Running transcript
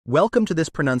Welcome to this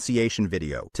pronunciation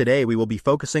video. Today we will be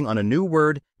focusing on a new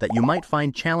word that you might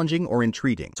find challenging or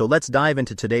intriguing. So let's dive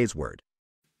into today's word.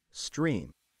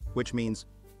 Stream, which means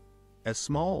a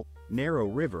small, narrow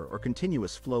river or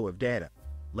continuous flow of data.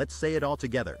 Let's say it all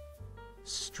together.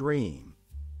 Stream.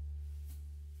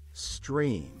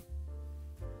 Stream.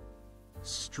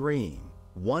 Stream.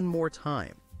 One more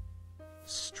time.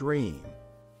 Stream.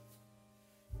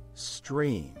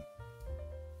 Stream.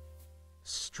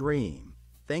 Stream.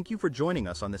 Thank you for joining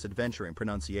us on this adventure in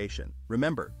pronunciation.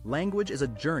 Remember, language is a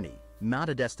journey, not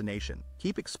a destination.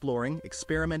 Keep exploring,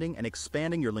 experimenting, and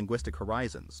expanding your linguistic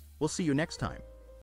horizons. We'll see you next time.